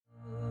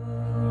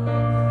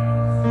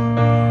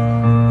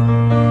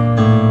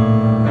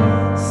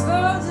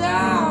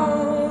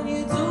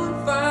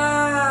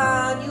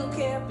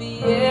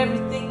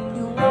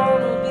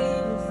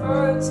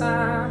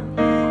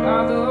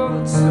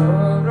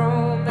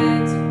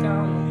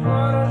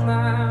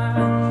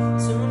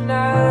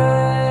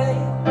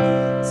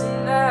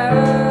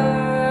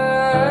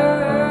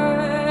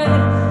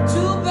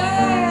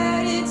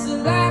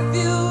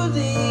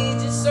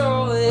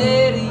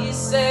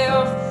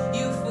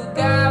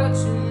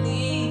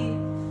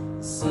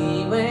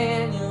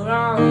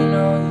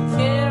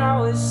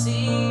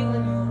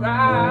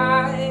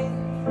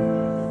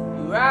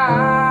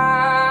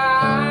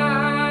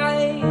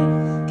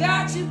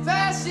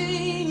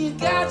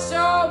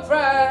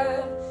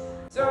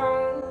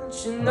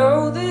should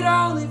know that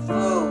only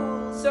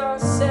fools are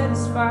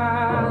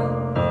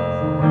satisfied.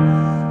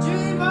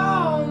 Dream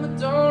on, but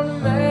don't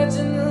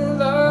imagine the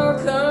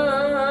love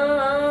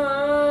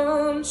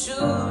come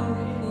true.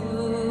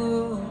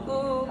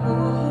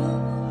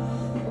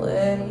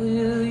 When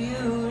will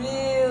you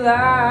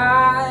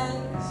realize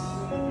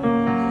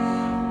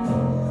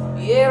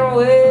it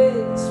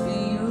waits for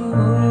you?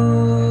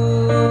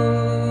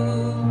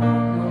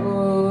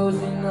 Oh,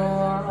 you know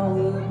I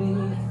will be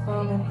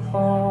coming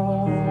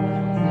home.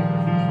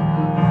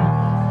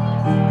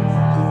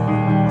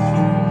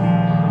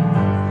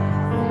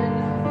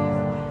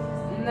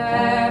 And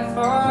that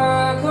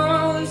far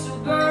comes to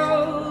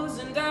blows,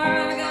 and I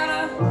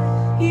gotta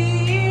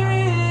hear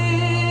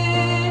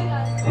it.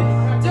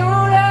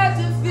 Don't have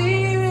to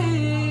fear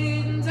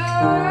it, and I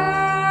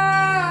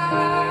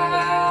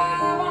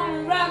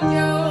wanna rock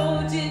your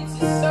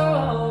gypsy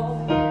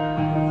soul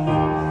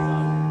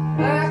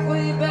back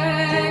way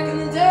back in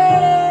the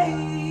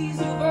days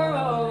of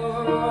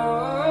old.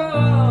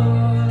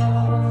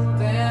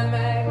 That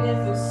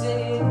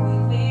magnificent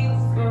we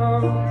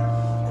fall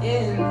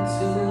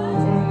into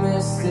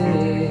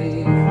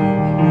mistake.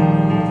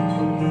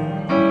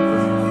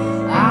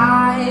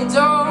 I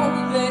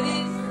don't let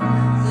it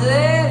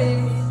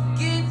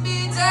get me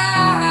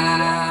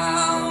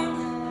down,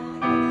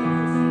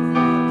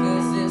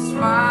 'cause this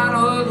fine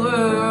old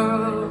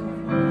world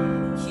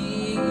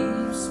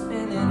keeps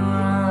spinning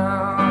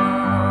round.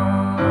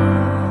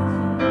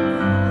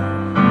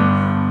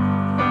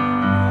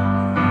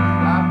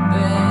 I've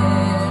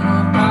been a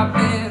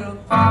puppet, a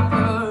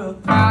pauper, a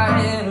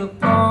pirate, a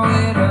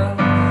poet, a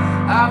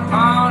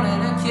pawn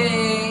and a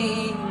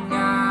king.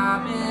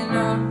 I've been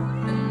up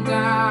and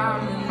down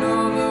and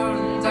over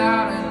and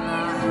out, and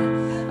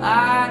I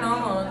know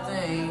one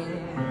thing.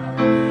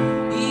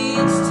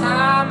 Each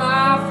time I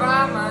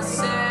find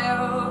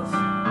myself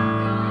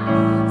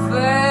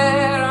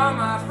flat on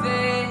my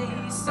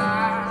face, I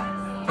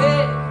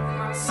pick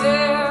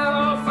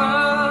myself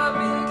up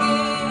and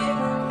get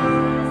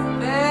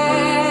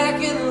back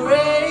in the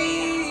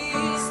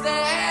race.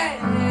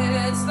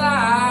 That's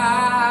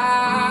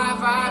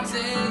life. I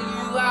tell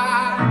you, I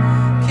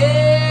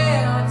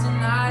can't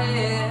deny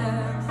it.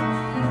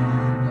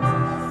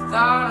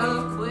 Thought of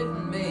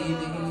quitting,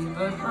 baby,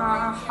 but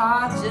my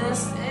heart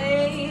just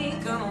ain't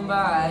gonna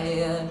buy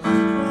it.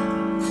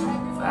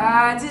 If I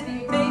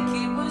didn't think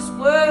it was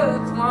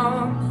worth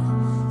one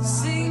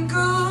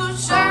single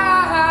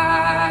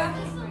shot,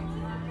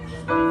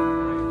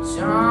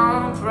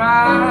 jump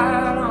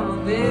right on a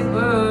big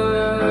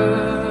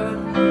bird,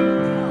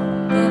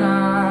 then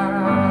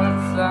I'd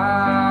fly.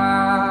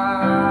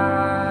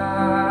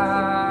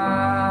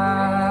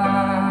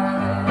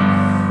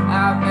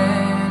 I've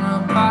been a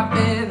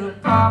puppet, a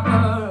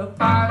pauper, a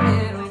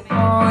pirate, a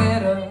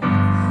poet,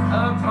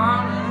 a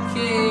pawn and a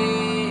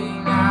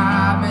king.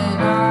 I've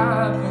been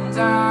up and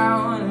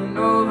down and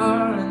over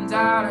and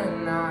out,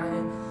 and I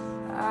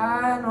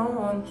know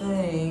one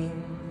thing.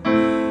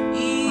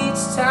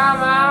 Each time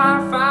I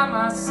find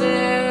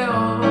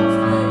myself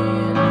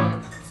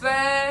laying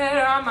flat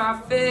on my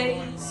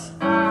face,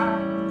 I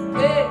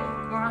pick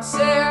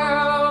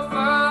myself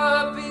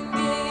up and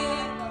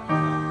get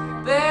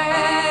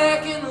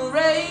back in the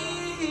race.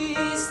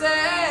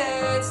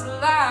 That's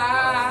life.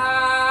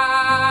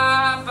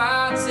 I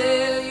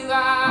tell you, I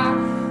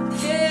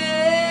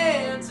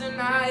can't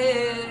deny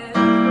it.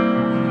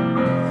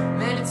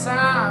 Many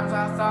times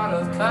I thought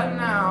of cutting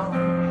out,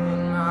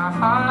 and my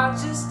heart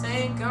just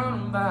ain't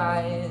gonna buy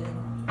it.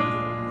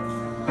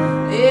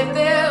 If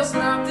there's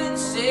nothing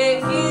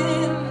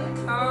shaking,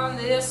 come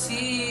this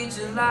heat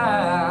July,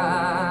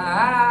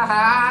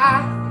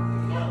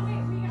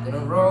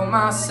 gonna roll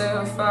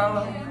myself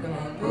out in a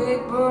big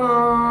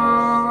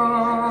bowl.